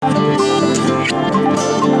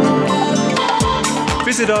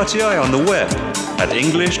visit RTI on the web at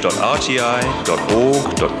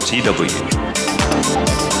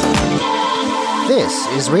english.rti.org.tw. This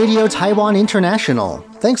is Radio Taiwan International.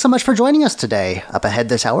 Thanks so much for joining us today. Up ahead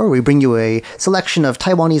this hour, we bring you a selection of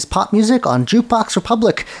Taiwanese pop music on Jukebox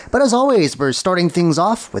Republic. But as always, we're starting things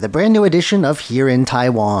off with a brand new edition of Here in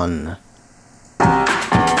Taiwan.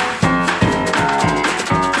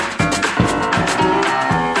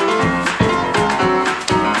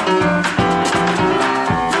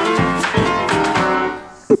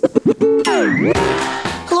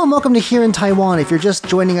 Hello and welcome to Here in Taiwan. If you're just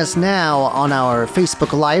joining us now on our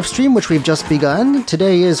Facebook live stream, which we've just begun,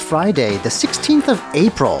 today is Friday, the 16th of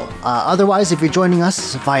April. Otherwise, if you're joining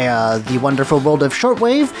us via the wonderful world of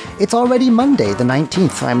shortwave, it's already Monday, the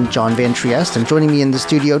 19th. I'm John Van Trieste, and joining me in the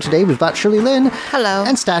studio today, we've got Shirley Lin. Hello.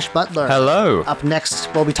 And Stash Butler. Hello. Up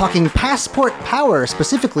next, we'll be talking passport power,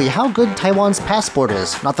 specifically how good Taiwan's passport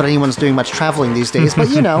is. Not that anyone's doing much traveling these days, but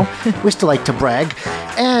you know, we still like to brag.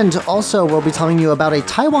 And also, we'll be telling you about a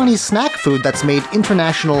Taiwanese snack food that's made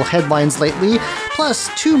international headlines lately, plus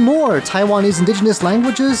 2 more Taiwanese indigenous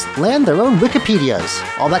languages land their own Wikipedias.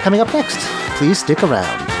 All that coming up next. Please stick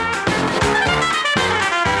around.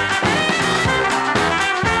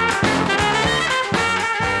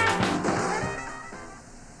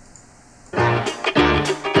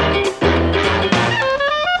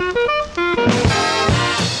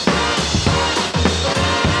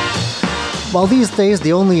 Well, these days,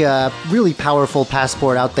 the only really powerful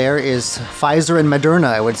passport out there is Pfizer and Moderna,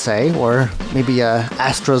 I would say, or maybe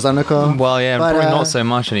AstraZeneca. Well, yeah, but, probably not so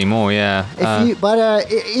much anymore, yeah.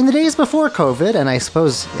 In the days before COVID, and I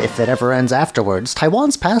suppose if it ever ends afterwards,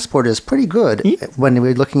 Taiwan's passport is pretty good when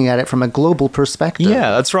we're looking at it from a global perspective.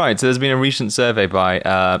 Yeah, that's right. So there's been a recent survey by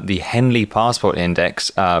the Henley Passport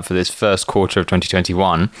Index for this first quarter of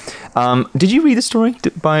 2021. Did you read the story?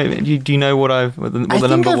 Do you know what the number was? I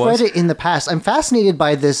think I've read it in the past. I'm fascinated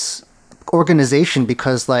by this organization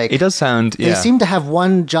because, like, it does sound. They seem to have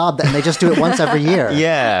one job and they just do it once every year.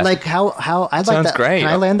 Yeah, like how I'd like sounds that. Great. Can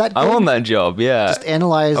I land that? I want that job. Yeah, just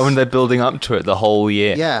analyze. Oh, and they're building up to it the whole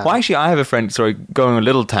year. Yeah. Well, actually, I have a friend. Sorry, going on a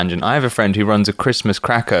little tangent. I have a friend who runs a Christmas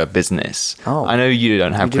cracker business. Oh, I know you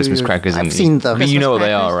don't have Christmas crackers. I've seen them. But you know what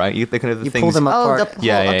they are, right? They're kind of the things. Pull them apart.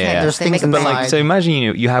 Yeah. There's things inside. But like, so imagine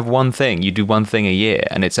you have one thing. You do one thing a year,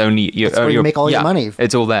 and it's only that's where you make all your money.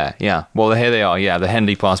 It's all there. Yeah. Well, here they are. Yeah, the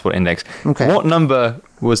Henley Passport Index. Okay. What number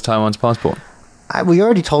was Taiwan's passport? We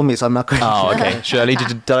already told me, so I'm not going to. Oh, okay. Shirley,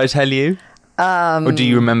 did I tell you? Or do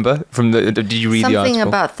you remember from the? Did you read the article? Something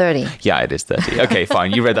about 30. Yeah, it is 30. Okay,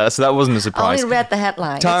 fine. You read that, so that wasn't a surprise. I only read the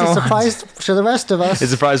headline. It's a surprise to the rest of us.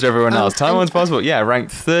 It's a surprise to everyone else. Taiwan's passport,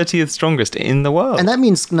 ranked 30th strongest in the world. And that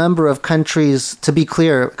means number of countries, to be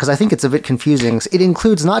clear, because I think it's a bit confusing. It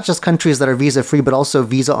includes not just countries that are visa-free, but also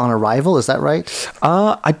visa on arrival. Is that right?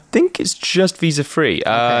 I think it's just visa-free.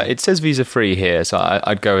 Okay. It says visa-free here, so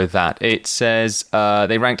I'd go with that. It says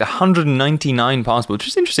they ranked 199 passports, which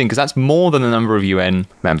is interesting because that's more than the number of UN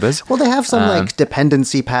members. Well, they have some like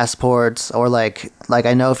dependency passports, or like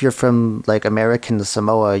I know if you're from like American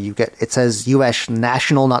Samoa, it says U.S.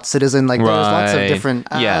 national, not citizen. Like there's lots of different.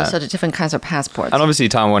 So the different kinds of passports. And obviously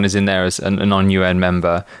Taiwan is in there as a non-UN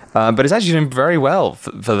member, but it's actually doing very well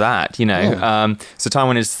for that. You know, Yeah. So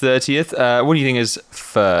Taiwan is 30th. What do you think is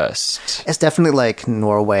first? It's definitely like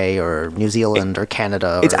Norway or New Zealand or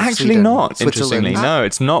Canada. It's or actually Sweden, not. Switzerland. Interestingly, no,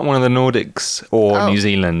 it's not one of the Nordics or New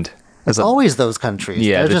Zealand. It's always those countries.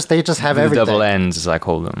 Yeah, they just have everything. Double N's, as I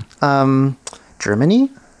call them. Germany?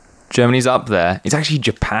 Germany's up there. It's actually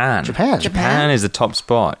Japan. Japan is the top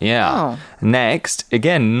spot. Yeah. Oh. Next,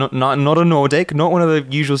 again, not a Nordic, not one of the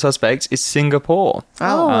usual suspects, is Singapore.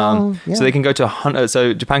 Yeah. So they can go to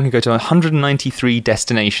so Japan can go to 193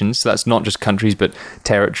 destinations. So that's not just countries but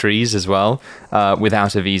territories as well,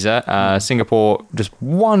 without a visa. Singapore just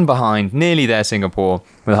one behind, nearly there. Singapore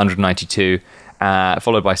with 192.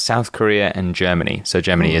 Followed by South Korea and Germany. So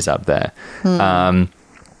Germany is up there. And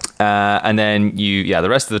then the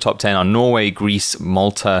rest of the top 10 are Norway, Greece,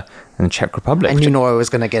 Malta, and the Czech Republic. I knew Norway was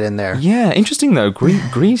going to get in there. Yeah, interesting though.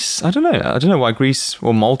 Greece, I don't know why Greece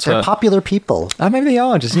or Malta. They're popular people. Maybe they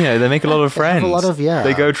are. Just, they make a lot of friends. They have a lot of,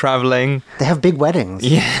 They go traveling. They have big weddings.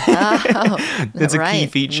 Yeah. It's a key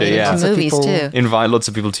feature. Made Yeah. into movies too. Invite lots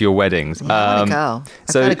of people to your weddings. I want to go.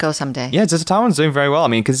 I've got to go someday. Yeah, so Taiwan's doing very well. I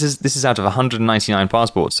mean, because this is out of 199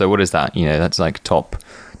 passports. So what is that? That's like top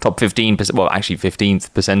 15%. Well, actually 15th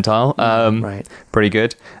percentile. Right. Pretty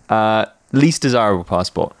good. Least desirable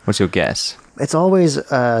passport. What's your guess? It's always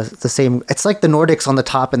the same. It's like the Nordics on the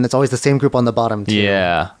top, and it's always the same group on the bottom, too.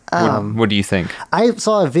 Yeah. What do you think? I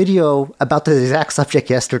saw a video about the exact subject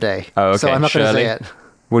yesterday. Oh, okay. So I'm not going to say it.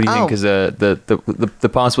 What do you think is the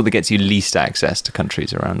passport that gets you least access to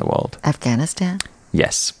countries around the world? Afghanistan.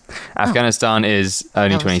 Yes. Afghanistan is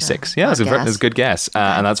only 26. Yeah, that's a good guess.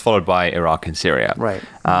 And that's followed by Iraq and Syria. Right.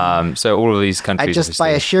 So all of these countries... I just, by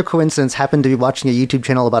a sheer coincidence, happened to be watching a YouTube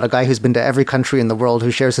channel about a guy who's been to every country in the world who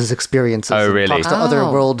shares his experiences. Oh, really? And talks to other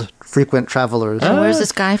world frequent travelers. And where's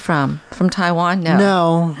this guy from? From Taiwan? No.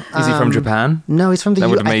 No. Is he from Japan? No, he's from the That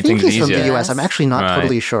U.S. would have made I think things he's from the easier. U.S. I'm actually not Right.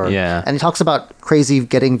 totally sure. Yeah. And he talks about crazy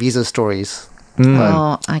getting visa stories.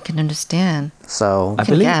 Oh, I can understand. So... I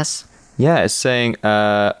can believe- guess. Yeah, it's saying...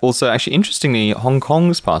 also, actually, interestingly, Hong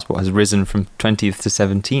Kong's passport has risen from 20th to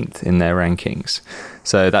 17th in their rankings.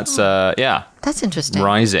 So that's, That's interesting.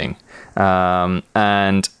 rising.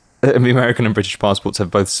 And the American and British passports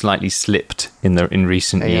have both slightly slipped in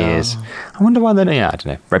recent years. I wonder why they're... Yeah, I don't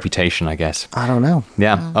know. Reputation, I guess. I don't know.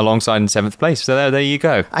 Yeah, alongside in 7th place. So there you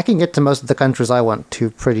go. I can get to most of the countries I want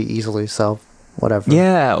to pretty easily, so whatever.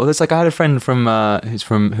 Yeah, well, it's like I had a friend who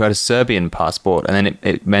had a Serbian passport, and then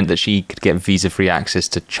it meant that she could get visa-free access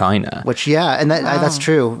to China. Which, and that's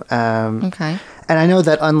true. Okay. And I know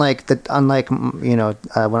that unlike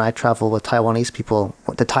when I travel with Taiwanese people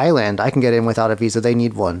to Thailand, I can get in without a visa. They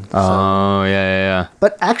need one. So. Oh, yeah.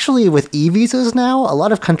 But actually, with e-visas now, a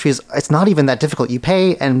lot of countries, it's not even that difficult. You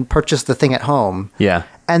pay and purchase the thing at home. Yeah.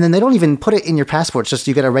 And then they don't even put it in your passport. It's just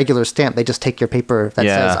you get a regular stamp. They just take your paper that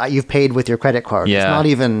says you've paid with your credit card. Yeah. It's not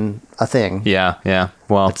even a thing. Yeah.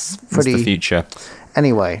 Well, It's it's pretty- the future.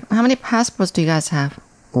 Anyway. How many passports do you guys have?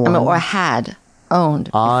 One. or had owned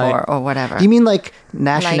before or whatever? You mean like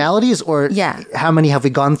nationalities or Yeah. how many have we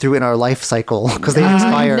gone through in our life cycle? Because they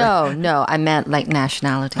expire. No. I meant like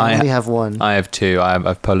nationality. I only have one. I have two. I have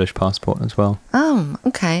a Polish passport as well. Oh,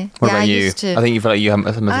 okay. What yeah, about I you? used to. I think you feel like you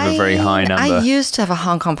must have a very high number. I used to have a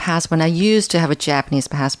Hong Kong passport. And I used to have a Japanese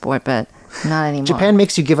passport, but not anymore. Japan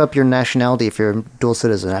makes you give up your nationality if you're a dual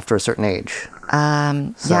citizen after a certain age.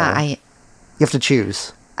 Yeah, You have to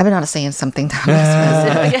choose. I've been on saying something that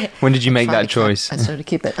was specific. When did you make Trying that to keep- choice? I started to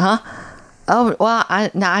keep it, huh? Oh well, I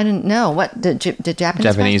didn't know what the Japanese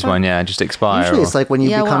Japanese passport? one, yeah, just expire. Usually it's like when you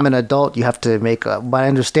Yeah, become well- an adult, you have to make, what I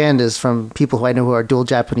understand is from people who I know who are dual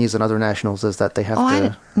Japanese and other nationals is that they have Oh, I to...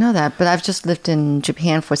 didn't know that, but I've just lived in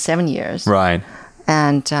Japan for 7 years. Right.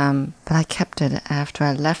 And but I kept it after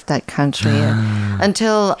I left that country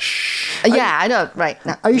until I know, right.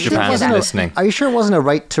 No, Are you sure it Japan's wasn't listening. Are you sure it wasn't a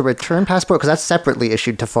right to return passport? Because that's separately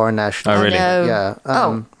issued to foreign nationals. Oh, really? No. Yeah.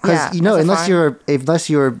 Because yeah, as a unless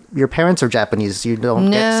your parents are Japanese, you don't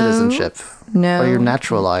get No. citizenship. No. Or you're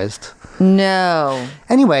naturalized. No.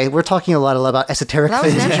 Anyway, we're talking a lot about esoteric Well, I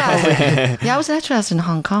was things. naturalized. I was naturalized in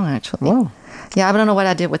Hong Kong actually. Wow. Yeah, I don't know what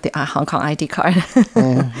I did with the Hong Kong ID card.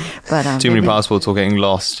 But Too many maybe- passports all getting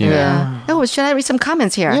lost, you know. Yeah. Oh, should I read some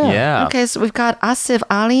comments here? Yeah. Okay, so we've got Asif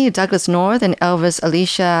Ali, Douglas North, and Elvis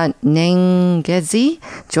Alicia Nengezi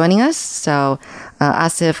joining us. So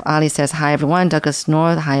Asif Ali says, hi, everyone. Douglas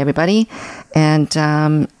North, hi, everybody. And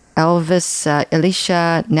Elvis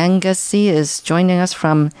Alicia Nengezi is joining us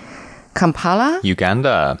from Kampala.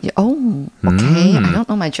 Uganda. Yeah, oh, okay. I don't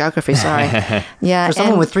know my geography, sorry. Yeah. For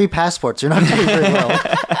someone and- with 3 passports, you're not doing very well.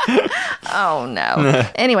 Oh, no.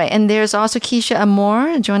 Anyway, and there's also Keisha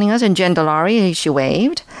Amor joining us, and Jen Dalari, she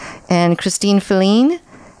waved, and Christine Feline,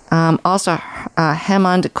 also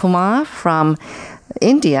Hemant Kumar from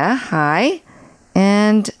India, hi,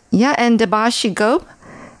 and Debashi Gop,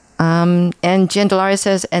 and Jen Dalari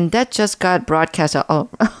says, and that just got broadcast. Oh,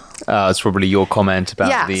 It's probably your comment about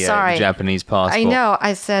yeah, the sorry. Japanese passport. I know.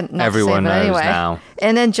 I said not Everyone to say, but knows anyway. now.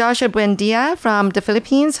 And then Joshua Buendia from the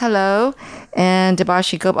Philippines. Hello. And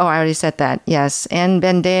Debashi Gop. Oh, I already said that. Yes. And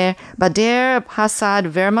Bader Pasad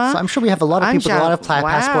Verma. So I'm sure we have a lot of people with a lot of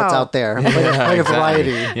passports out there. Quite a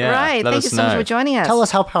variety. Yeah, Right. let Thank you us so much know. for joining us. Tell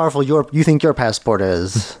us how powerful you think your passport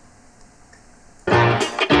is.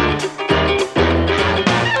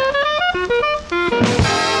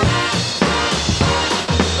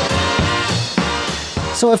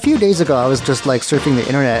 So a few days ago, I was just like surfing the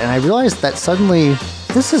internet, and I realized that suddenly,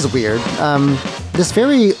 this is weird. This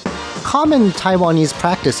very common Taiwanese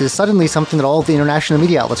practice is suddenly something that all of the international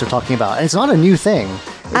media outlets are talking about, and it's not a new thing.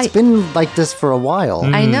 It's been like this for a while.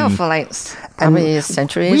 I know for like probably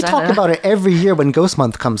centuries. We I talk don't know. about it every year when Ghost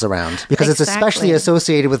Month comes around because it's especially Exactly.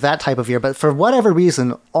 associated with that type of year. But for whatever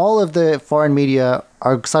reason, all of the foreign media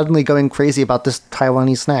are suddenly going crazy about this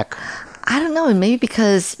Taiwanese snack. I don't know. Maybe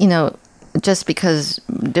because, just because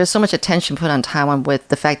there's so much attention put on Taiwan with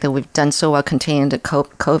the fact that we've done so well containing the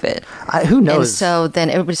COVID. Who And knows? so then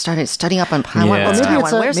everybody started studying up on Taiwan. Yeah. What's Maybe Taiwan?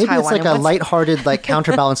 it's Where's maybe Taiwan? it's like And a what's- lighthearted like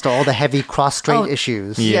counterbalance to all the heavy cross-strait Oh,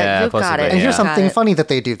 issues. Yeah, you've got possibly, it. And yeah. here's something funny that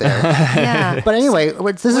they do there. Yeah. But anyway,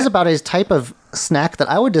 what this is about is type of snack that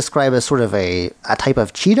I would describe as sort of a type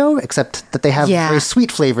of Cheeto, except that they have Yeah. very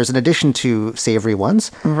sweet flavors in addition to savory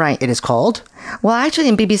ones. Right. It is called. Well, actually,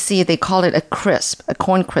 in BBC, they call it a crisp, a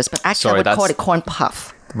corn crisp. But actually, Sorry, I would call that's- it corn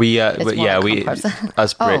puff. We It's more yeah like we corn puffs.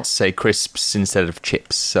 us Brits Oh. say crisps instead of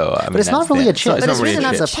chips. So I mean, But it's not that's really the- a chip. It's But not it's really really a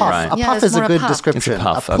not chip. It's a puff. Right. A Yeah, puff it's is a more a good puff. description. It's a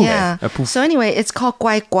puff, A okay. Yeah. A poof. So anyway, it's called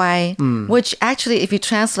guai guai, which actually, if you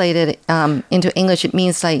translate it into English, it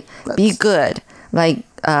means like be good, like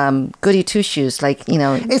goody two shoes, like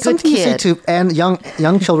It's good something you say kid. to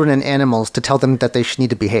young children and animals to tell them that they should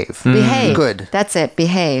need to behave. Behave. Good. That's it.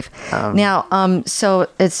 Behave. Now, so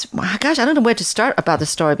it's gosh, I don't know where to start about the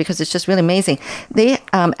story because it's just really amazing. They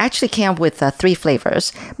actually came up with 3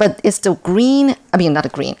 flavors, but it's the green. I mean, not the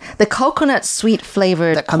green. The coconut sweet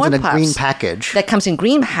flavored That comes corn in a puffs green package. That comes in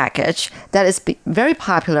green package. That is very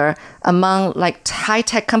popular among like high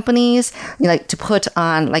tech companies. Like to put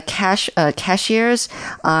on like cashiers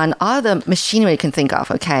on all the machinery you can think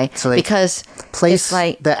of. Okay, So they because Place it's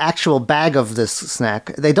like the actual bag of this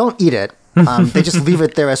snack. They don't eat it. They just leave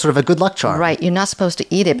it there as sort of a good luck charm. right, you're not supposed to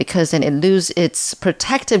eat it because then it loses its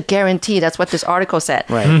protective guarantee. That's what this article said.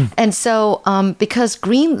 Right. And so, because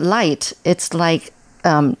green light, it's like,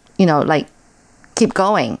 like keep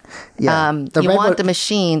going. Yeah. The You red want one- the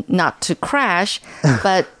machine not to crash,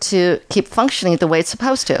 but to keep functioning the way it's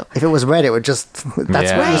supposed to. If it was red, it would just.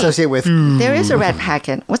 That's Yeah. what I Right. associate with. There is a red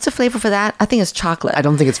packet. What's the flavor for that? I think it's chocolate. I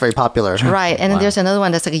don't think it's very popular. Right. And then there's another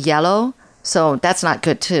one that's like a yellow. So that's not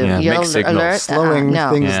good too. Yeah, Yellow mixed signals. alert. Slowing no.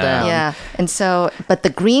 things Yeah. down. Yeah, and so, but the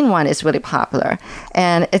green one is really popular,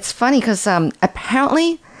 and it's funny because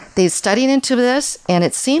apparently they studied into this, and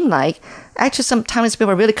it seemed like actually sometimes people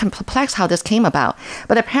were really perplexed how this came about.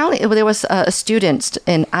 But apparently there was a student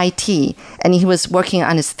in IT, and he was working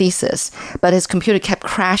on his thesis, but his computer kept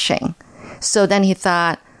crashing. So then he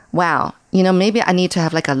thought, wow, maybe I need to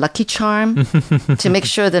have like a lucky charm to make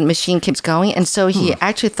sure the machine keeps going. And so he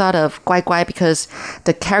actually thought of guai guai because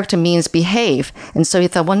the character means behave. And so he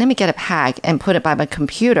thought, well, let me get a pack and put it by my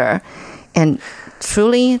computer. And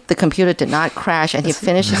truly, the computer did not crash, and he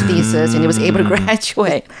finished his thesis, and he was able to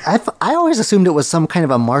graduate. I always assumed it was some kind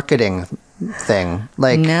of a marketing thing.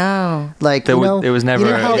 Like, No. like There you was- know, it was never- You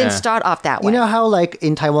know It how, Yeah. didn't start off that way. you know how, like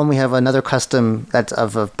in Taiwan, we have another custom that's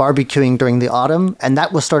of barbecuing during the autumn, and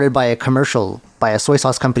that was started by a commercial by a soy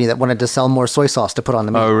sauce company that wanted to sell more soy sauce to put on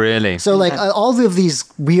the meat. Oh, really? So, like, all of these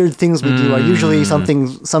weird things we do are usually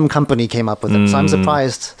something some company came up with it. So I'm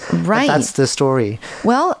surprised Right. that that's the story.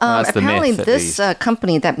 Well, That's the apparently myth, at this least.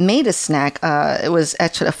 company that made a snack, it was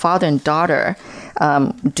actually a father and daughter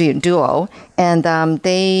duo, and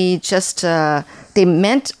they just they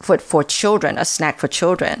meant for children, a snack for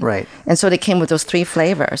children, Right. And so they came with those 3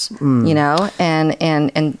 flavors, and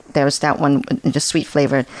there was that one just sweet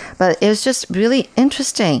flavored, but it was just really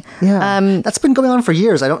interesting. Yeah. That's been going on for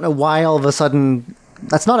years. I don't know why all of a sudden.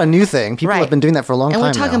 That's not a new thing. People Right. have been doing that for a long And time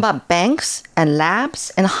we're talking now. about banks and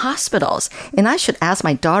labs and hospitals. And I should ask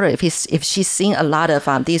my daughter if she's seeing a lot of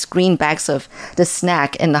these green bags of the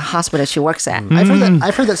snack in the hospital she works at.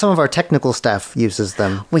 I've heard that some of our technical staff uses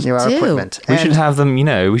them We near our do. equipment. we should And have them.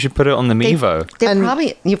 We should put it on the Mevo. They And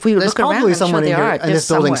probably, if we there's look around, probably I'm sure someone there in here are. in There's this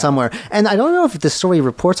building somewhere. And I don't know if this story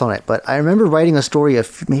reports on it, but I remember writing a story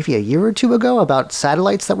of maybe a year or 2 ago about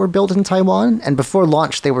satellites that were built in Taiwan, and before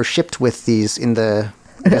launch they were shipped with these in the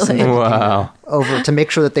Wow. over to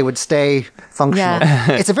make sure that they would stay functional.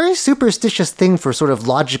 Yeah. It's a very superstitious thing for sort of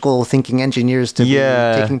logical thinking engineers to be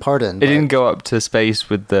taking part in. It but didn't go up to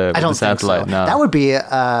space with the, I don't think satellite. so. No. That would be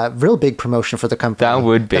a real big promotion for the company. That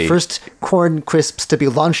would be. the first corn crisps to be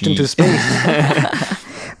launched into space.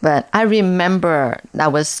 But I remember I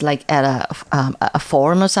was like at a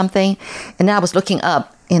forum or something, and then I was looking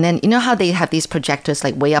up. And then, how they have these projectors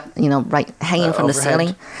like way up, right, hanging from the overhead.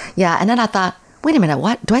 ceiling? Yeah. And then I thought, wait a minute,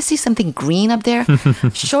 what? Do I see something green up there?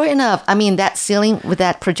 Sure enough, that ceiling with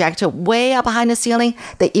that projector way up behind the ceiling,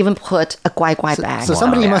 they even put a guai guai bag. So up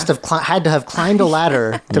somebody there. must have had to have climbed a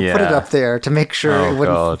ladder to put it Yeah. up there to make sure it Oh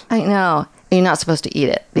wouldn't. God. I know. You're not supposed to eat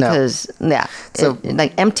it because, So-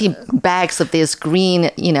 like empty bags of this green,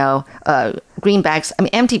 green bags.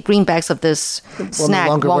 Empty green bags of this Will snack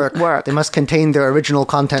no longer won't work. They must contain their original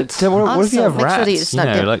content. So what if you Also, have make sure that rats? it's not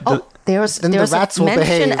You know, dead. like oh, there's Then the rats a will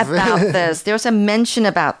mention behave. about this. There's a mention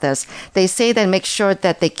about this. They say that make sure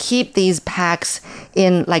that they keep these packs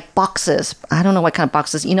in like boxes. I don't know what kind of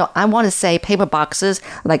boxes. I want to say paper boxes,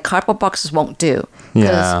 like cardboard boxes won't do. 'Cause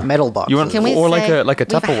Yeah. Metal box. You want, Can we or like say a we've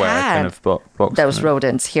Tupperware had- kind of box. those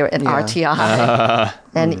rodents here in Yeah. RTI.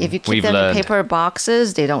 And if you keep We've them learned. in paper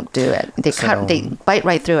boxes, they don't do it. They bite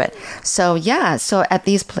right through it. So yeah, so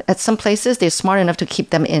at some places they're smart enough to keep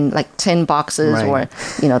them in like tin boxes Right. or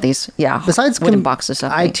these Besides wooden boxes.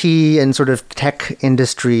 I think. IT and sort of tech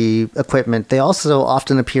industry equipment, they also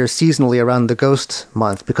often appear seasonally around the ghost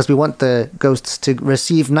month because we want the ghosts to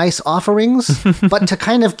receive nice offerings, but to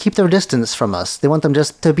kind of keep their distance from us. They want them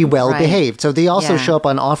just to be well behaved. So they also Yeah. show up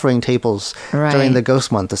on offering tables Right. during the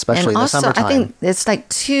ghost month, especially And in the also, summertime. I think it's like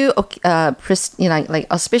two, like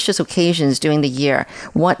auspicious occasions during the year.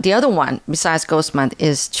 The other one besides Ghost Month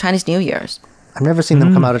is Chinese New Year's. I've never seen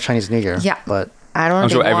them come out of Chinese New Year. Yeah, But I don't know. I'm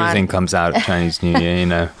if sure they want- everything comes out of Chinese New Year, you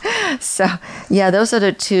know. So yeah, those are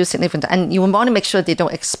the two significant. And you want to make sure they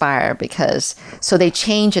don't expire so they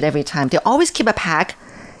change it every time. They always keep a pack.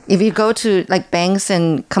 If you go to like banks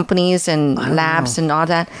and companies and labs and all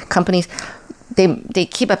that companies, they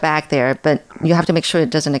keep a bag there, but you have to make sure it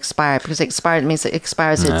doesn't expire because expired means it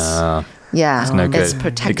expires its no its good.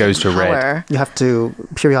 protective It goes to red. power. you have to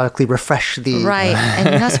periodically refresh the... Right, and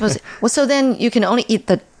you're not supposed to. Well, so then you can only eat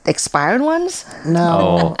the expired ones?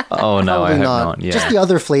 No. Oh no, I Probably hope not. not. Yeah. Just the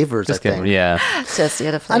other flavors, Just I think. yeah. Just the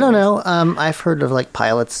other I flavors. don't know. I've heard of like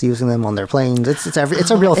pilots using them on their planes. It's a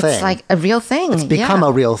real thing. It's like a real thing. It's become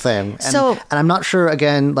a real thing. And, So- and I'm not sure.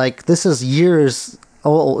 Again, like this is years.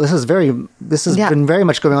 Oh, this has Yeah. been very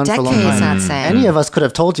much going on for a long Decades, time. I'd say. Any of us could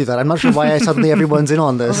have told you that. I'm not sure why suddenly everyone's in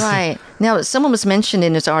on this. Right. Now, someone was mentioned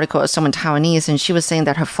in this article, someone Taiwanese, and she was saying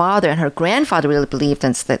that her father and her grandfather really believed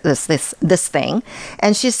in this thing.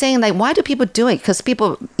 And she's saying, like, why do people do it? Because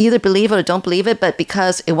people either believe it or don't believe it, but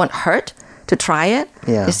because it won't hurt to try it,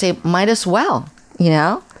 Yeah. they say, might as well,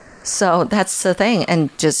 So that's the thing. And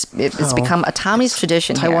just it's become a Taiwanese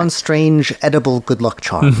tradition here. Taiwan's strange edible good luck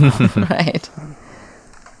charm. Right.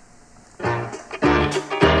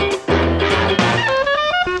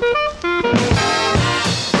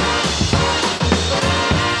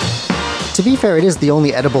 To be fair, it is the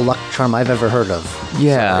only edible luck charm I've ever heard of.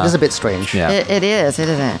 Yeah. It is a bit strange. Yeah. It is,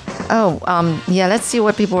 isn't it? Oh, yeah, let's see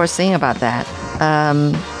what people are saying about that.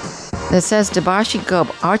 It says, Debashi Gob,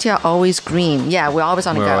 RTR always green. Yeah, we're always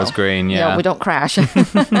on the We're go. always green, yeah. we don't crash.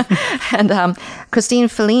 And Christine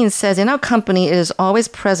Feline says, in our company, it is always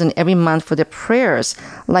present every month for the prayers,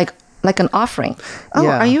 like an offering. Oh,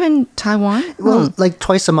 Yeah. are you in Taiwan? Well, like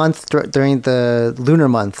twice a month during the lunar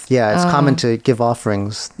month. Yeah, it's common to give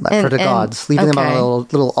offerings for the And- gods, leaving them on okay. a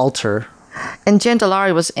little altar. And Jen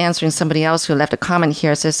Delari was answering somebody else who left a comment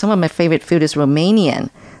here. It says, some of my favorite food is Romanian.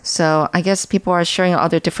 So I guess people are sharing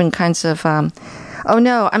other different kinds of... oh,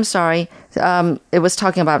 no, I'm sorry. It was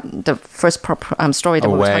talking about the first story that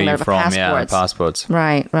we were Where are talking you about, from? passports. Yeah, passports.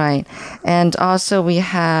 Right. And also we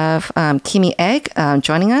have Kimi Egg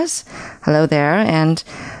joining us. Hello there. And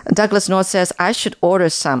Douglas North says, I should order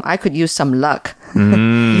some. I could use some luck.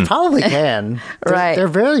 You probably can. Right. They're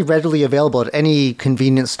very readily available at any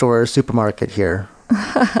convenience store or supermarket here.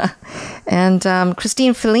 And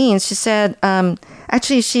Christine Feline, she said,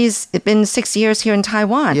 actually, she's been 6 years here in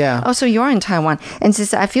Taiwan. Yeah. Oh, so you're in Taiwan. And she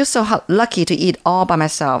said, I feel so lucky to eat all by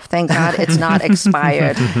myself. Thank God it's not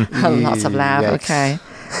expired. Lots of laugh. Yikes. Okay.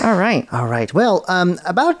 All right. All right. Well,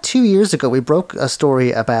 about 2 years ago, we broke a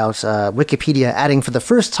story about Wikipedia adding for the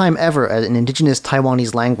first time ever an indigenous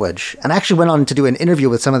Taiwanese language, and I actually went on to do an interview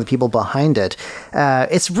with some of the people behind it.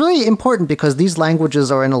 It's really important because these languages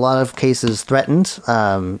are in a lot of cases threatened.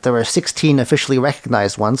 There are 16 officially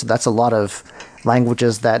recognized ones, so that's a lot of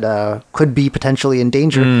languages that could be potentially in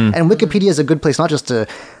danger. And Wikipedia is a good place not just to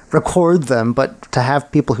record them, but to have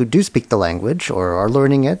people who do speak the language or are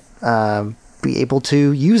learning it be able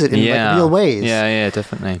to use it in like, real ways. Yeah,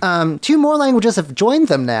 definitely. 2 more languages have joined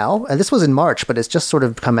them now. This was in March, but it's just sort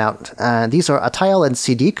of come out. These are Atayal and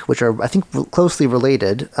Siddiq, which are, I think, closely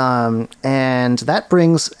related. And that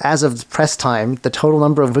brings, as of press time, the total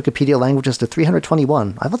number of Wikipedia languages to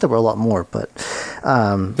 321. I thought there were a lot more, but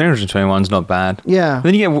 321's not bad. Yeah.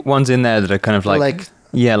 Then you get ones in there that are kind of like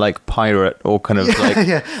pirate or kind of like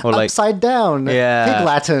or like upside down. yeah, Pig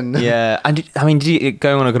Latin. Yeah, and did you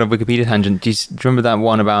going on a kind of Wikipedia tangent? Do you remember that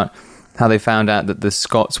one about how they found out that the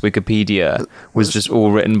Scots Wikipedia was just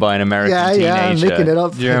all written by an American teenager? making it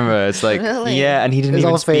up. Do you remember? It's like Really? yeah, and he didn't It's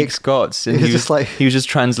even all speak fake. Scots, and It's he was just like- he was just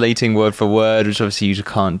translating word for word, which obviously you just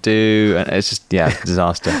can't do, and it's just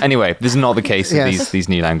disaster. Anyway, this is not the case Yes. with these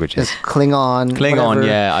new languages. Klingon. Klingon, whatever.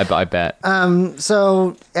 yeah, I bet.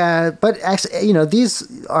 But actually, these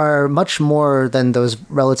are much more than those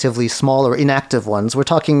relatively small or inactive ones. We're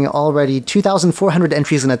talking already 2,400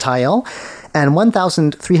 entries in Atayal and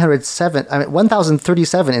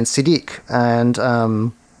 1,337 in Siddiq. And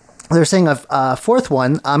They're saying a fourth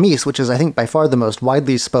one, Amis, which is, I think, by far the most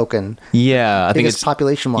widely spoken, Yeah, I think biggest it's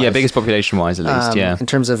population-wise. Yeah, biggest population-wise at least. Yeah. In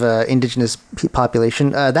terms of indigenous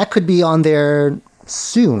population. That could be on there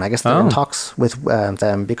soon. I guess they're in talks with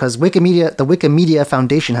them because the Wikimedia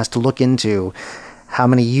Foundation has to look into how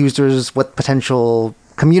many users, what potential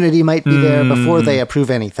community might be there before they approve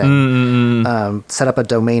anything. Set up a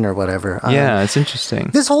domain or whatever. Yeah, it's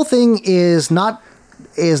interesting. This whole thing is not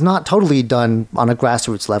totally done on a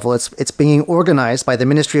grassroots level. It's being organized by the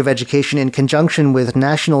Ministry of Education in conjunction with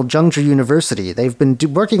National Zhengzhi University. They've been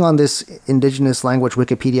working on this indigenous language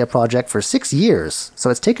Wikipedia project for 6 years, so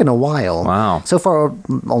it's taken a while. Wow. So far,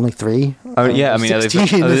 only 3. Oh yeah, I mean, is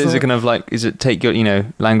 16 it kind of like, is it take your,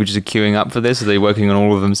 languages are queuing up for this? Are they working on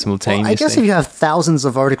all of them simultaneously? I guess if you have thousands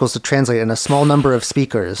of articles to translate and a small number of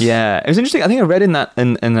speakers. Yeah, it was interesting. I think I read in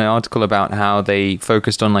an article about how they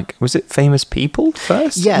focused on, like, was it famous people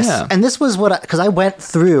first? Yes, Yeah. and this was because I went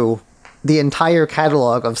through the entire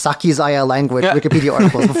catalog of Sakizaya language Wikipedia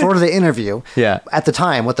articles before the interview. Yeah. At the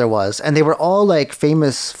time, what there was, and they were all like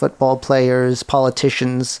famous football players,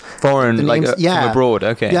 politicians, Foreign, the like names- from abroad.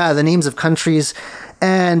 Okay. Yeah, the names of countries,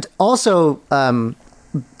 and also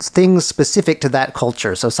things specific to that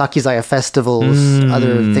culture. So Sakizaya festivals,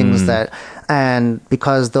 other things that, and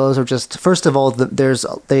because those are just, first of all,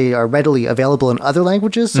 they are readily available in other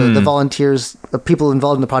languages. So the volunteers, the people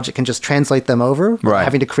involved in the project can just translate them over, Right.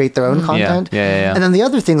 having to create their own content. Yeah. And then the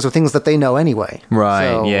other things are things that they know anyway. Right.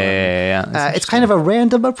 So, Yeah. That's it's kind of a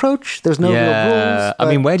random approach. There's no real rules. I but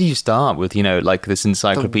mean, where do you start with, like this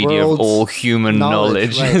encyclopedia of world's all human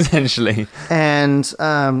knowledge, right. essentially? And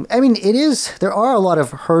I mean, there are a lot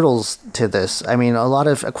of hurdles to this. I mean,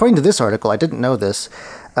 according to this article, I didn't know this,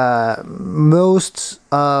 most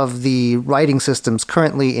of the writing systems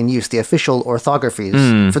currently in use, the official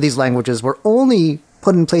orthographies for these languages, were only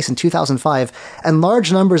put in place in 2005, and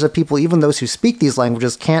large numbers of people, even those who speak these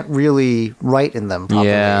languages, can't really write in them properly.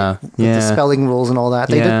 Yeah, with yeah. the spelling rules and all that.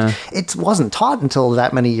 It wasn't taught until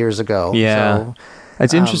that many years ago. Yeah. So,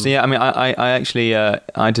 It's interesting. Yeah, I mean, I actually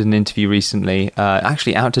I did an interview recently,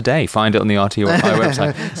 actually out today. Find it on the RTI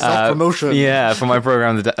website. Self-promotion. Yeah, for my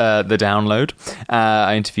program, the Download.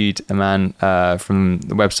 I interviewed a man from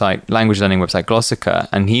the language learning website Glossica,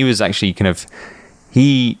 and he was actually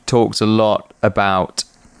he talks a lot about.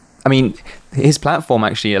 I mean, his platform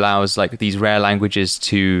actually allows like these rare languages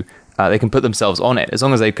to. They can put themselves on it as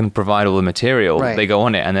long as they can provide all the material. Right. They go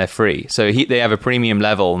on it and they're free. So they have a premium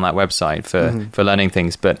level on that website for learning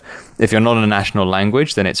things. But if you're not in a national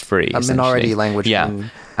language, then it's free. A minority language. Yeah,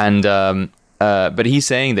 and but he's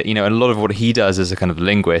saying that a lot of what he does as a kind of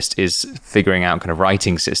linguist is figuring out kind of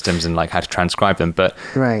writing systems and like how to transcribe them. But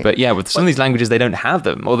Right. But yeah, with some of these languages they don't have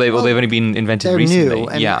them, or they've only been invented They're recently. new,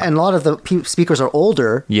 and, yeah, and a lot of the speakers are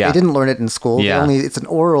older. Yeah. They didn't learn it in school. Yeah. It's an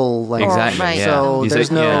oral language. exactly. Right. Yeah. So He's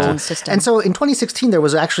there's like, no... yeah. System. And so in 2016, there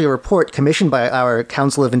was actually a report commissioned by our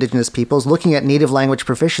Council of Indigenous Peoples looking at native language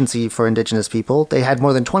proficiency for Indigenous people. They had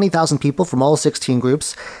more than 20,000 people from all 16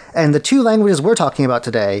 groups. And the two languages we're talking about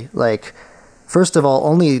today, like... First of all,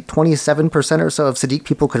 only 27% or so of Sadiq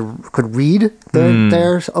people could read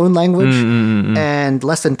their own language, and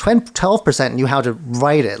less than 12% knew how to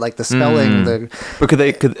write it, like the spelling. But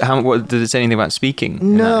did it say anything about speaking?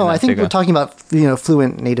 No, I think figure? we're talking about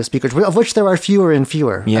fluent native speakers, of which there are fewer and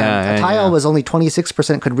fewer. Yeah, Atayal yeah. was only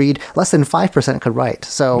 26% could read, less than 5% could write.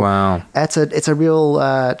 So Wow. it's a real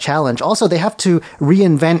challenge. Also, they have to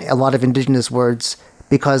reinvent a lot of indigenous words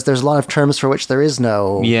because there's a lot of terms for which there is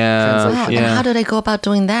no translation. Wow, Yeah. and how do they go about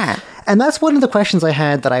doing that? And that's one of the questions I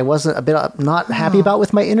had that I wasn't a bit not happy about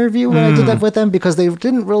with my interview when I did that with them, because they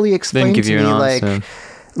didn't really explain give to you me an answer.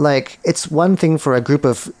 like it's one thing for a group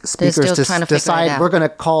of speakers still to trying to figure it decide out. we're going to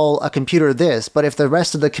call a computer this, but if the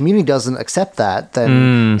rest of the community doesn't accept that,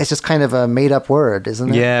 then it's just kind of a made up word, isn't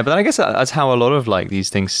it? Yeah, but I guess that's how a lot of like these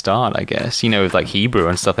things start. I guess with like Hebrew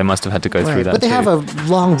and stuff, they must have had to go through Right. that. But they too. have a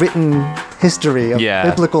long written history of Yeah.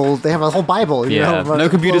 biblical. They have a whole Bible. yeah, of no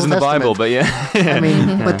computers Old in the Bible, Testament. but yeah, I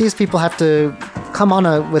mean, but these people have to come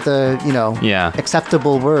on with Yeah.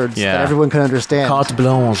 acceptable words Yeah. that everyone can understand. carte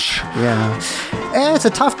blanche. Yeah. And it's a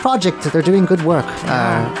tough project. They're doing good work.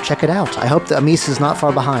 Check it out. I hope that Amis is not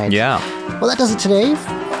far behind. Yeah. Well, that does it today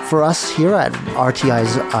for us here at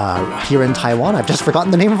RTI's here in Taiwan. I've just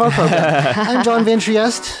forgotten the name of our program. I'm John Van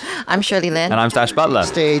Trieste. I'm Shirley Lin. And I'm Stash Butler.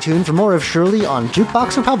 Stay tuned for more of Shirley on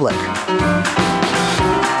Jukebox Republic.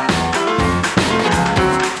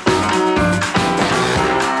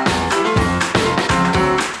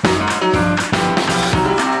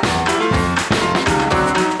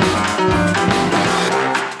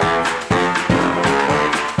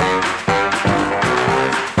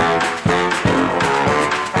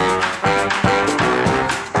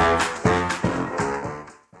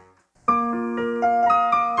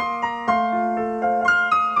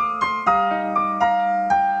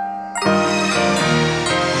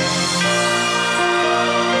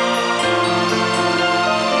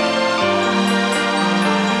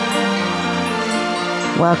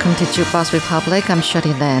 Welcome to Jukebox Republic. I'm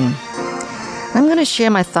Shirley Lin. I'm going to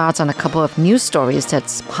share my thoughts on a couple of news stories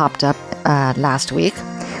that's popped up last week.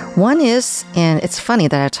 One is, and it's funny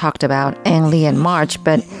that I talked about Ang Lee in March,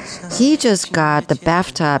 but he just got the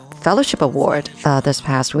BAFTA Fellowship Award this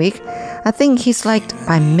past week. I think he's liked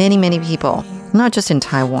by many, many people, not just in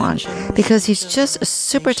Taiwan, because he's just a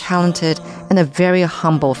super talented and a very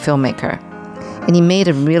humble filmmaker. And he made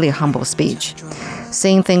a really humble speech,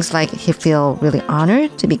 saying things like he feel really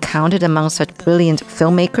honored to be counted among such brilliant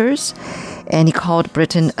filmmakers. And he called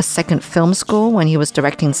Britain a second film school when he was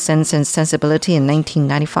directing Sense and Sensibility in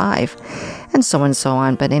 1995, and so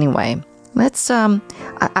on. But anyway, let's. I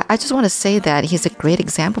just want to say that he's a great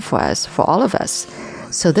example for us, for all of us.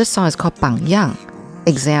 So this song is called 榜样,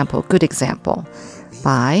 example, good example,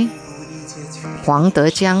 by 黄德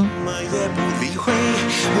江。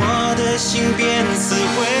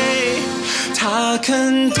它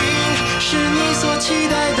肯定是你所期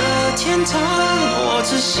待的天堂，我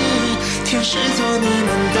只是天使做你们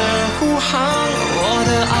的护航，我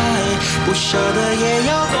的爱不舍得也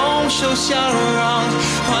要动手相让，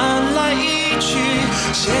换来一句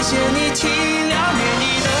谢谢你体谅，愿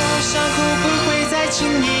你的伤口不会再轻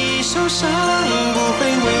易受伤，不会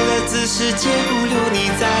为了自世界不留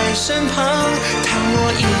你在身旁，倘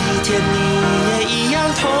若一天你也一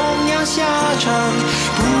样同样下场，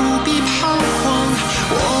不必彷徨，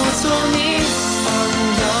我做你榜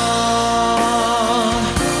样。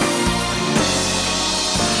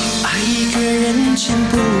爱一个人真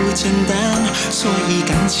不简单，所以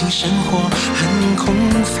感情生活很空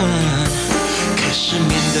泛，可是免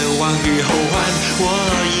得往日后患，我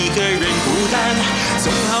一个人孤单，总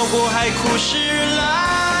好过海枯石烂。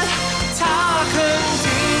它肯定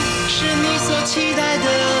是你所期待的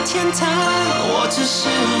天堂，我只是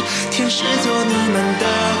天使做你们的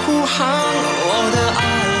护航，我的爱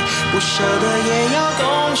不舍得也要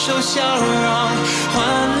动手相让，换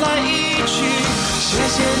来一句谢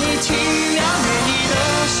谢你体谅，愿你的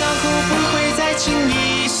伤口不会再轻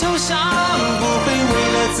易受伤，不会为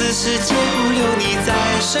了自世界不留你在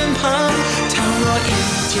身旁，倘若一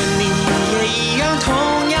天你也一样同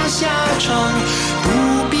样下场，不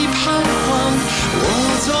必彷徨，我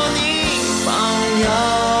做你榜样，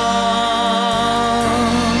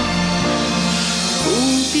不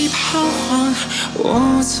必彷徨，我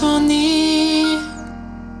做你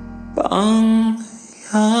榜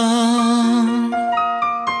样。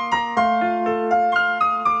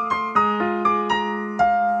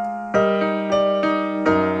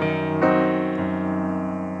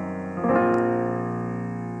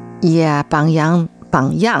Yeah, 榜样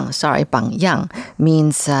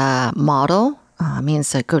means model,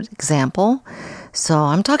 means a good example. So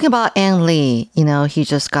I'm talking about Ang Lee. You know, he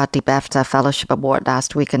just got the BAFTA Fellowship Award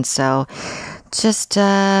last week, and so just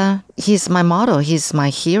he's my model. He's my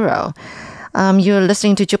hero. You're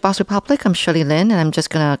listening to Jukebox Republic. I'm Shirley Lin, and I'm just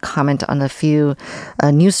going to comment on a few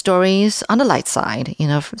news stories on the light side, you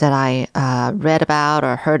know, that I read about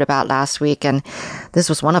or heard about last week, and this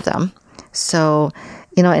was one of them. So,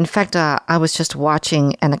 you know, in fact, I was just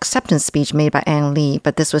watching an acceptance speech made by Ang Lee,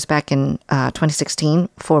 but this was back in 2016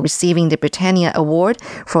 for receiving the Britannia Award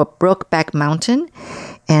for Brokeback Mountain.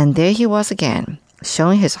 And there he was again,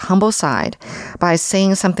 showing his humble side by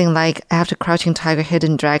saying something like, after Crouching Tiger,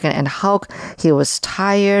 Hidden Dragon, and Hulk, he was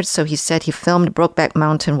tired, so he said he filmed Brokeback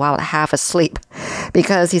Mountain while half asleep.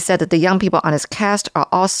 Because he said that the young people on his cast are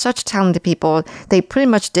all such talented people, they pretty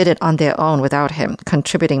much did it on their own without him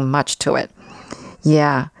contributing much to it.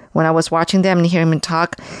 Yeah, when I was watching them and hearing him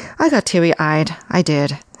talk, I got teary-eyed. I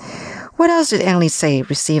did. What else did Ang Lee say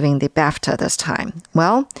receiving the BAFTA this time?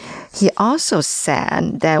 Well, he also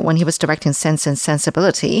said that when he was directing Sense and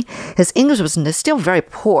Sensibility, his English was still very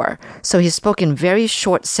poor, so he spoke in very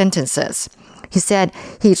short sentences. He said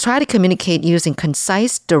he tried to communicate using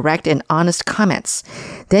concise, direct, and honest comments.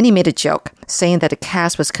 Then he made a joke, saying that the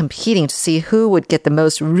cast was competing to see who would get the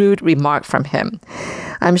most rude remark from him.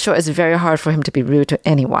 I'm sure it's very hard for him to be rude to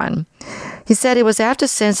anyone. He said it was after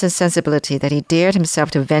Sense and Sensibility that he dared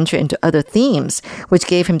himself to venture into other themes, which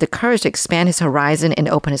gave him the courage to expand his horizon and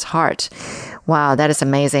open his heart. Wow, that is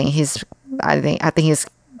amazing. I think he's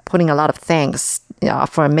putting a lot of thanks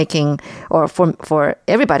for making, or for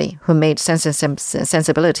everybody who made Sense and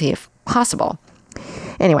Sensibility possible.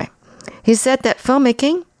 Anyway, he said that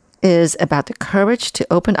filmmaking is about the courage to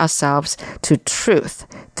open ourselves to truth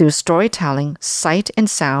through storytelling, sight and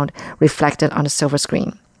sound reflected on a silver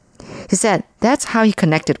screen. He said that's how he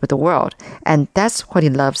connected with the world, and that's what he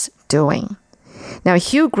loves doing. Now,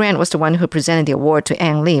 Hugh Grant was the one who presented the award to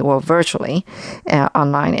Ang Lee, or virtually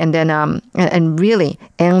online, and then and really,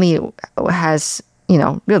 Ang Lee has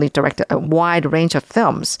really directed a wide range of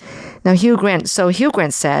films. Now, Hugh Grant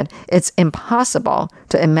said it's impossible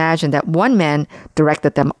to imagine that one man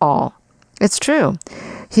directed them all. It's true.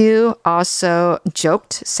 Hugh also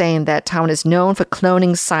joked, saying that Taiwan is known for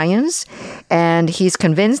cloning science, and he's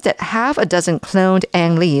convinced that half a dozen cloned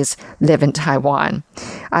Ang Lees live in Taiwan.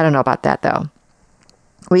 I don't know about that, though.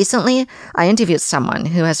 Recently, I interviewed someone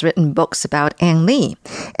who has written books about Ang Lee,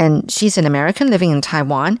 and she's an American living in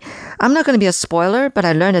Taiwan. I'm not going to be a spoiler, but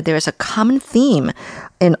I learned that there is a common theme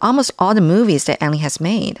in almost all the movies that Ang Lee has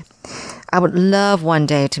made. I would love one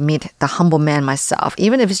day to meet the humble man myself,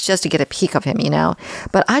 even if it's just to get a peek of him,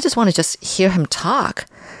 But I just want to just hear him talk,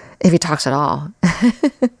 if he talks at all.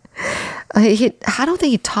 I don't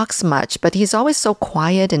think he talks much, but he's always so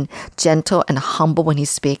quiet and gentle and humble when he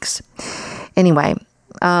speaks. Anyway,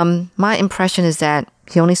 my impression is that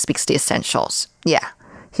he only speaks the essentials. Yeah,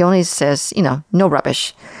 he only says, no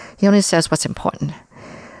rubbish. He only says what's important.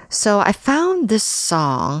 So I found this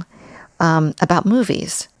song about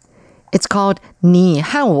movies. It's called 你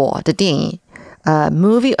和我的电影, A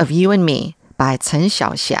Movie of You and Me by 陈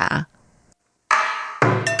小霞.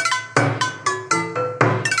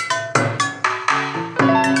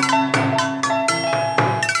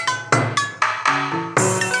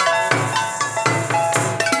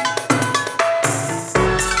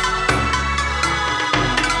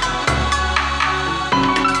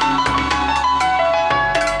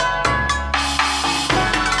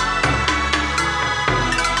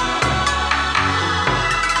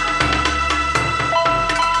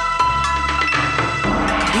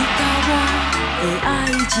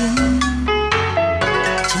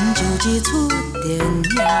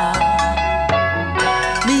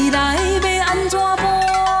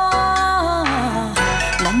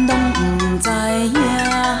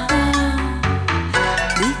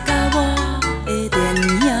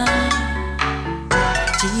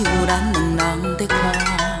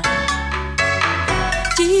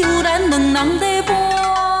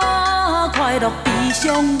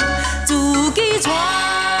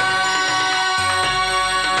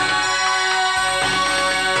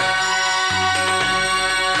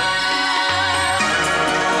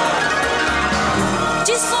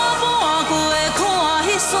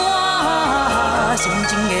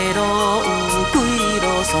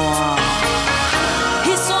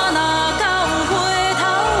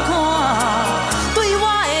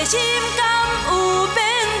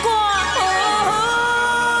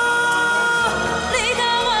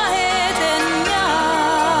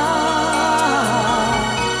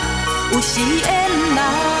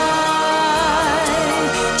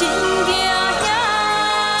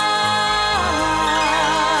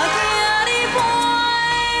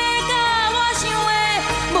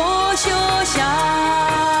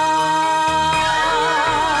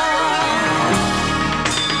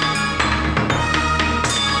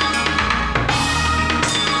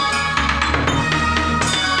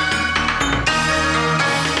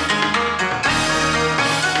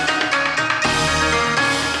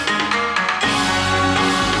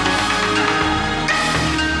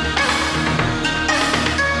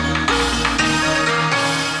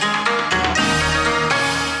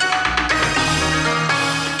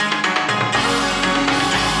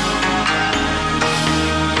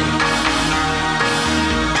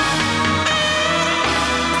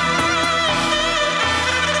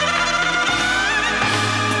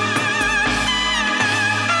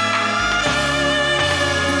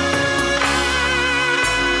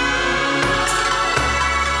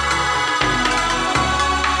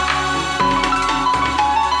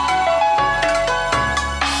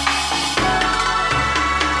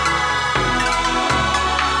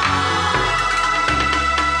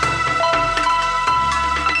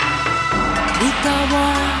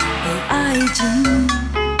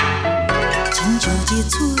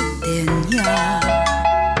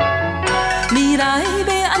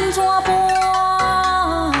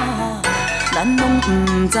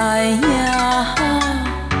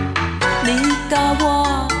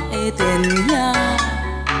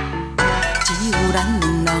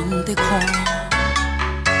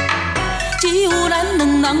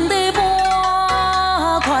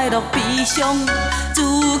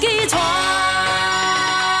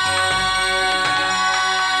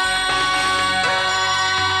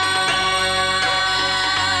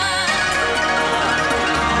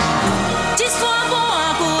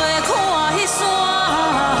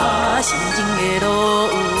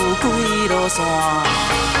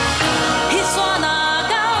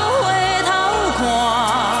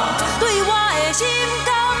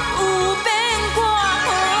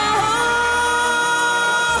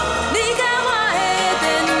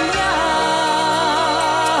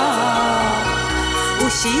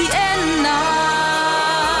是缘来，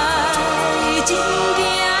真惊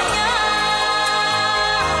遐，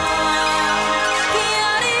今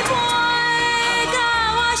日飞甲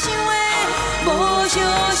我想的无相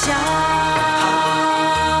像。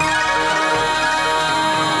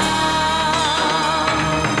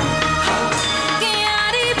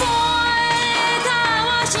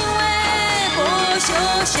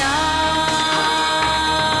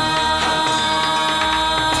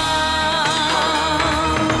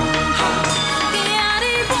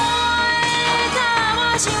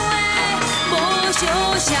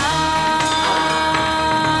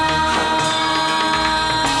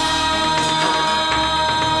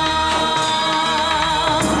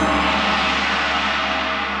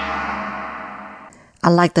I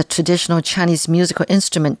like the traditional Chinese musical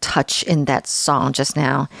instrument touch in that song just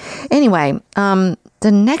now. Anyway, the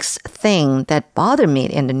next thing that bothered me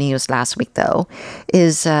in the news last week, though,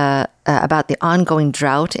 is about the ongoing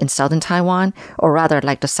drought in southern Taiwan, or rather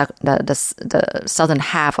like the southern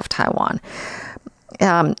half of Taiwan.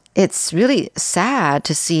 It's really sad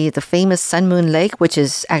to see the famous Sun Moon Lake, which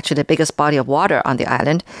is actually the biggest body of water on the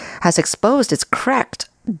island, has exposed its cracked,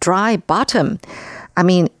 dry bottom. I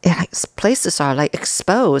mean, places are like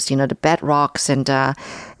exposed, the bedrocks, and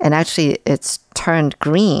actually it's turned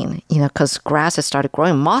green, because grass has started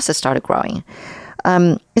growing, moss has started growing.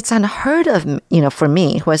 It's unheard of, for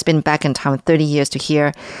me, who has been back in town 30 years, to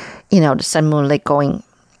hear, the Sun Moon Lake going,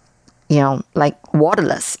 like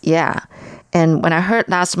waterless. Yeah. And when I heard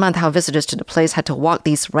last month how visitors to the place had to walk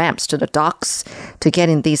these ramps to the docks to get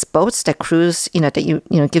in these boats that cruise,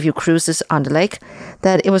 that give you cruises on the lake,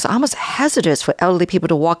 that it was almost hazardous for elderly people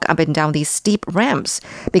to walk up and down these steep ramps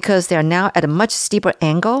because they are now at a much steeper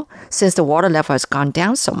angle since the water level has gone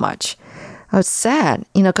down so much. I was sad,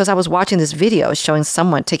 because I was watching this video showing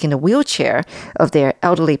someone taking the wheelchair of their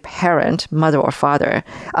elderly parent, mother or father,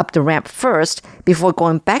 up the ramp first before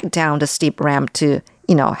going back down the steep ramp to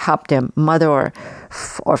help their mother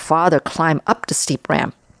or father climb up the steep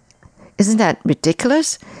ramp. Isn't that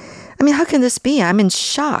ridiculous? I mean, how can this be? I'm in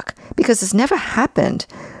shock because it's never happened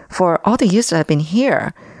for all the years that I've been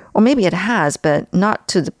here. Or maybe it has, but not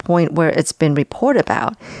to the point where it's been reported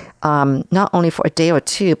about. Not only for a day or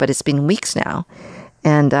two, but it's been weeks now.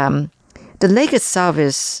 And the lake itself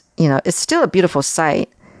is, it's still a beautiful sight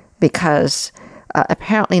because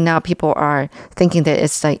apparently now people are thinking that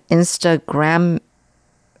it's like Instagrammable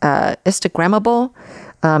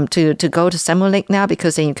to go to Sun Moon Lake now,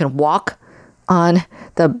 because then you can walk on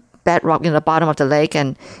the bedrock in the bottom of the lake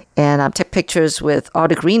and take pictures with all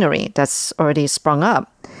the greenery that's already sprung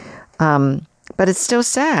up. But it's still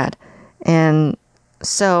sad. And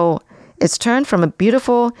so it's turned from a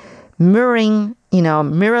beautiful mirroring,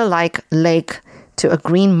 mirror-like lake to a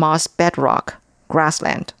green moss bedrock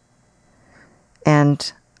grassland.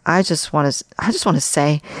 And I just want to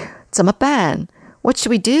say, 怎么办? What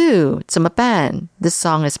should we do? 怎么办? This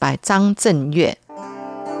song is by Zhang Zhenyue.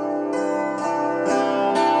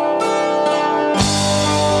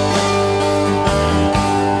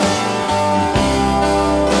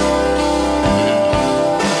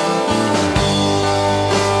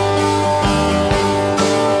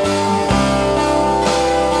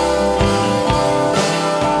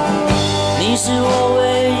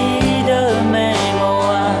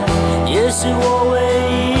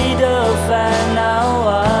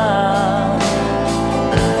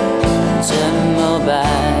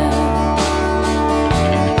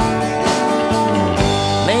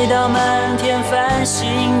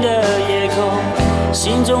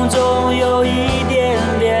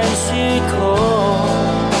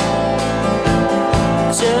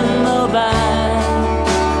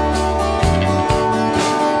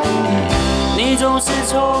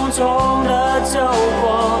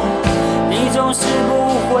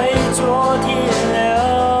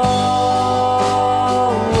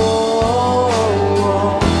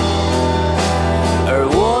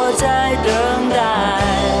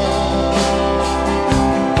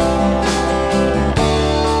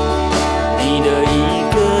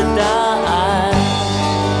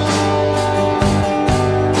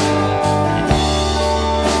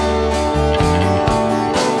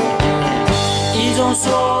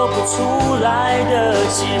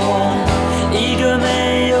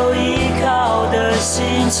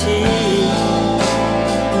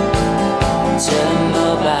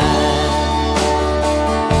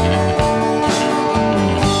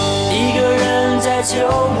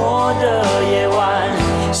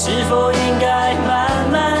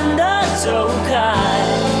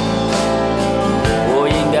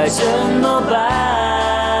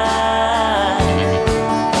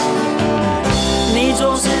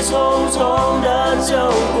 走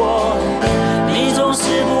过，你总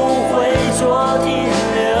是不会做停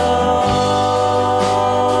留。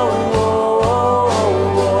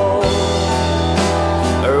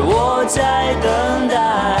而我在等待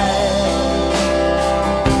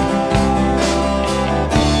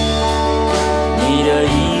你的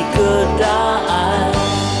一个答案。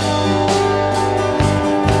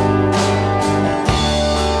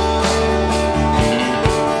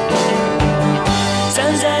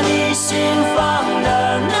站在你心房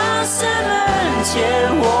的那扇门前，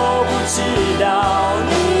我不知道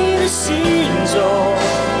你的心中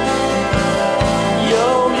有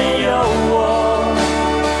没有我。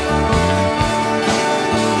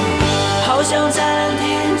好想暂停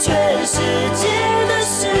全世界的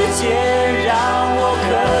时间，让我可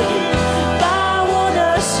以把我的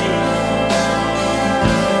心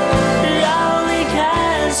让你看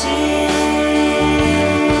清。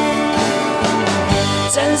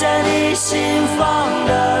站在你心房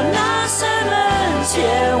的那扇门前，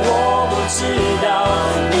我不知道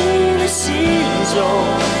你的心中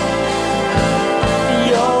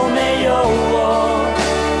有没有我。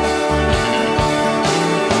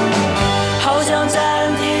好想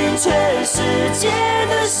暂停全世界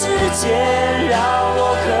的时间，让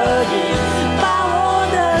我可以把我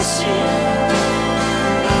的心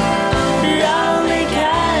让你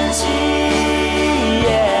看清。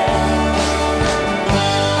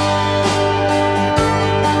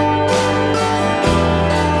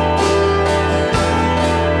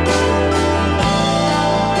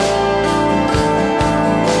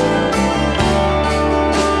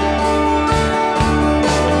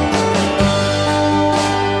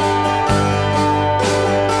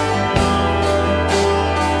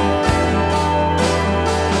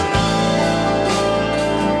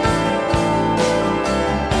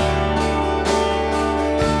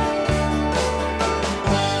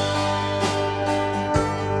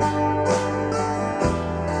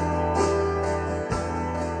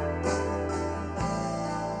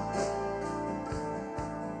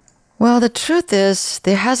Well, the truth is,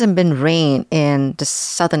 there hasn't been rain in the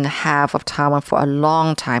southern half of Taiwan for a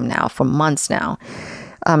long time now, for months now.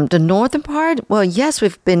 The northern part, well, yes,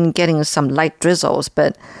 we've been getting some light drizzles,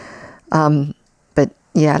 but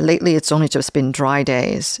yeah, lately it's only just been dry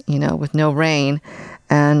days, with no rain.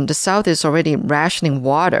 And the south is already rationing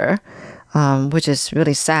water, which is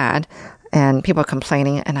really sad. And people are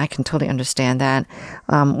complaining, and I can totally understand that.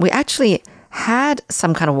 We actually had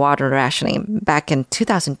some kind of water rationing back in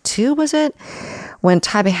 2002, was it? When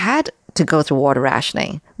Taipei had to go through water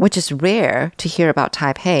rationing, which is rare to hear about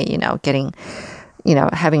Taipei, getting,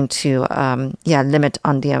 having to, limit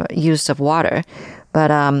on the use of water. But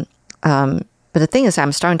the thing is,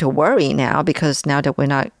 I'm starting to worry now because now that we're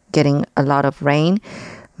not getting a lot of rain,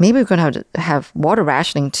 maybe we're going to have water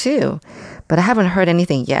rationing too. But I haven't heard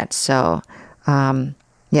anything yet. So,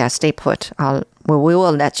 stay put. We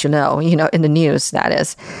will let you know, in the news, that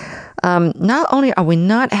is. Not only are we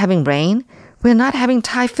not having rain, we're not having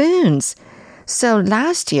typhoons. So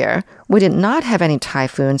last year, we did not have any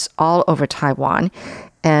typhoons all over Taiwan.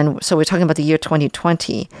 And so we're talking about the year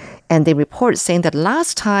 2020. And they report saying that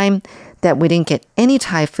last time that we didn't get any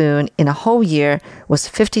typhoon in a whole year was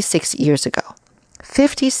 56 years ago.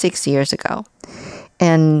 56 years ago.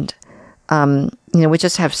 And we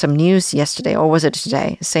just have some news yesterday, or was it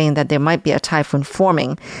today, saying that there might be a typhoon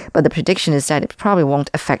forming, but the prediction is that it probably won't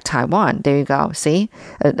affect Taiwan. There you go. See?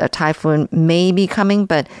 A typhoon may be coming,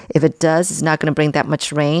 but if it does, it's not going to bring that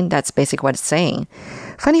much rain. That's basically what it's saying.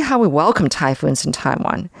 Funny how we welcome typhoons in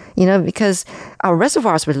Taiwan, because our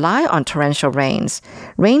reservoirs rely on torrential rains.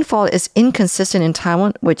 Rainfall is inconsistent in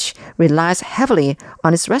Taiwan, which relies heavily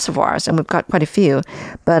on its reservoirs, and we've got quite a few.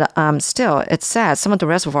 But still, it's sad. Some of the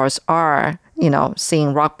reservoirs are,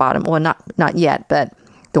 seeing rock bottom. Well, not yet, but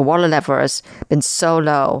the water level has been so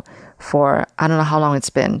low for, I don't know how long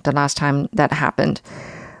it's been, the last time that happened.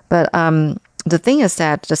 But the thing is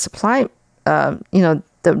that the supply, the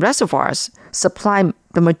reservoirs supply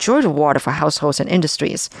the majority of water for households and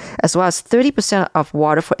industries, as well as 30% of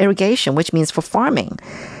water for irrigation, which means for farming.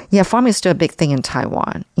 Yeah, farming is still a big thing in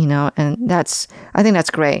Taiwan, and I think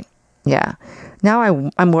that's great. Yeah. Now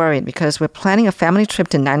I'm worried because we're planning a family trip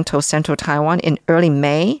to Nantou, central Taiwan in early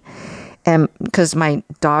May. And because my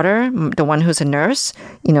daughter, the one who's a nurse,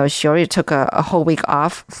 she already took a whole week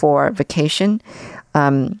off for vacation.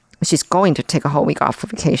 She's going to take a whole week off for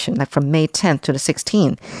vacation, like from May 10th to the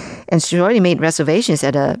 16th. And she already made reservations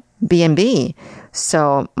at a B&B.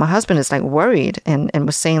 So my husband is worried and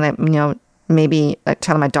was saying that, maybe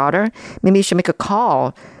telling my daughter, maybe you should make a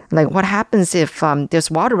call Like, what happens if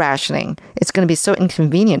there's water rationing? It's going to be so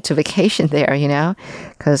inconvenient to vacation there,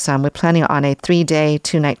 because we're planning on a 3-day,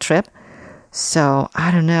 2-night trip. So,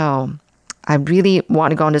 I don't know. I really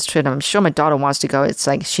want to go on this trip. I'm sure my daughter wants to go. It's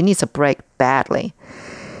like she needs a break badly.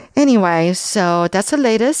 Anyway, so that's the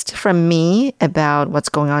latest from me about what's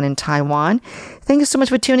going on in Taiwan. Thank you so much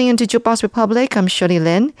for tuning in to Jukebox Republic. I'm Shirley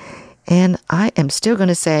Lin. And I am still going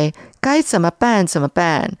to say, 该怎么办, 怎么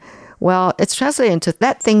办? Well, it's translated into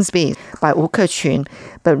Let Things Be by Wu Kechun,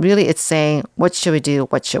 but really it's saying, what should we do,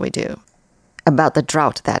 what should we do? About the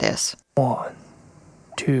drought, that is. 1,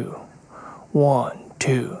 2, 1,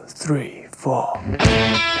 2, 3, 4.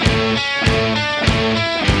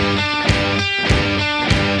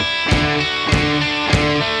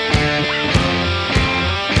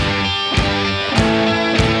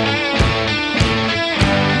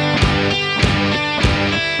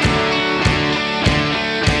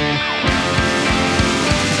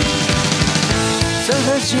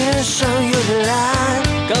 街上有点懒，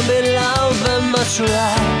刚被老板骂出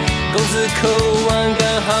来，工资扣完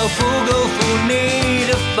刚好不够付你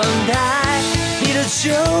的房贷，你的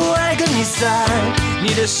旧爱跟你散，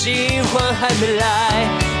你的新欢还没来，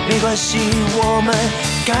没关系，我们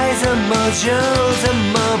该怎么就怎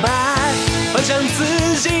么办，幻想自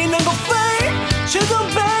己能够飞，却总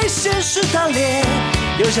被现实打脸，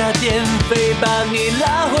油价电费把你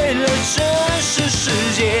拉回了真实世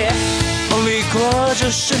界。梦里过着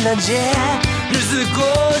圣诞节，日子过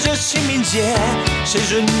着清明节，谁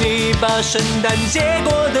准你把圣诞节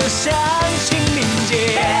过得像清明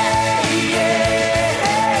节？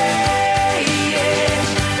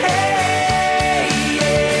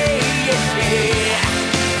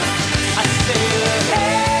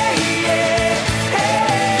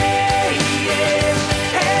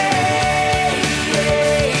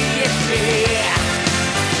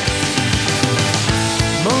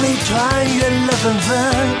团圆了纷纷，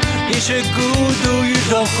你却孤独与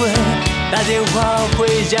黄昏。打电话回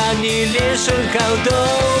家，你连声好都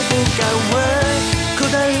不敢问。口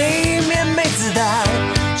袋里面没子弹，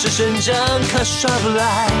只剩张卡刷不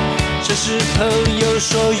来。这时朋友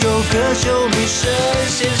说有个救命神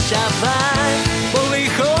仙下凡，梦里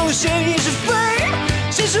红线一直飞，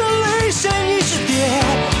现实泪线一直跌。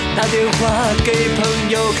打电话给朋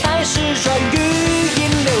友，开始转语音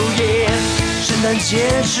留言。圣诞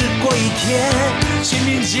节只过一天，清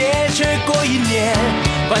明节却过一年，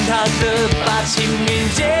管他的，把清明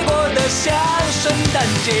节过得像圣诞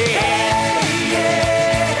节。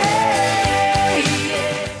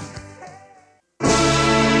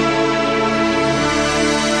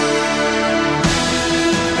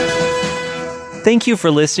Thank you for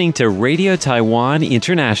listening to Radio Taiwan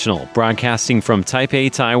International, broadcasting from Taipei,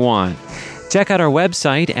 Taiwan. Check out our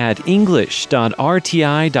website at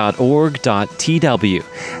english.rti.org.tw.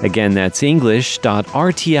 Again, that's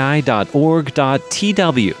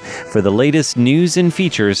english.rti.org.tw for the latest news and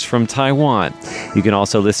features from Taiwan. You can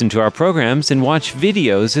also listen to our programs and watch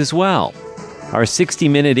videos as well. Our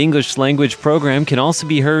 60-minute English language program can also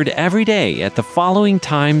be heard every day at the following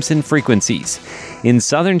times and frequencies. In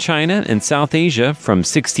southern China and South Asia from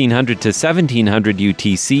 1600 to 1700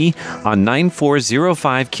 UTC on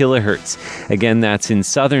 9405 kHz. Again, that's in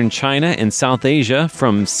southern China and South Asia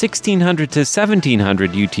from 1600 to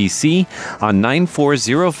 1700 UTC on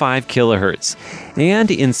 9405 kHz.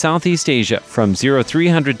 And in Southeast Asia from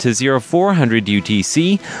 0300 to 0400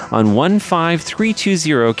 UTC on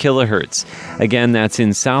 15320 kHz. Again, that's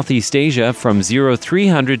in Southeast Asia from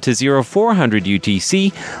 0300 to 0400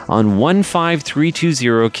 UTC on 15320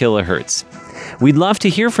 kHz. We'd love to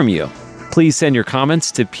hear from you. Please send your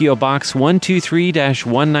comments to P.O. Box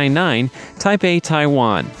 123-199, Taipei,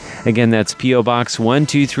 Taiwan. Again, that's P.O. Box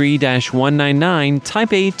 123-199,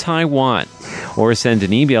 Taipei, Taiwan. Or send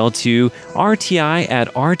an email to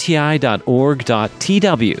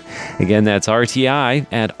rti@rti.org.tw. Again, that's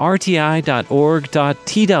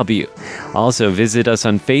rti@rti.org.tw. Also, visit us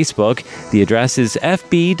on Facebook. The address is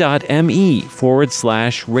fb.me/Radio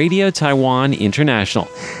Taiwan International.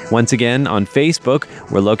 Once again, on Facebook,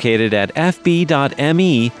 we're located at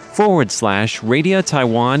fb.me/Radio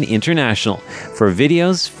Taiwan International for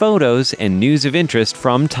videos, photos, and news of interest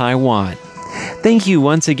from Taiwan. Thank you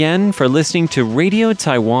once again for listening to Radio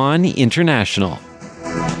Taiwan International.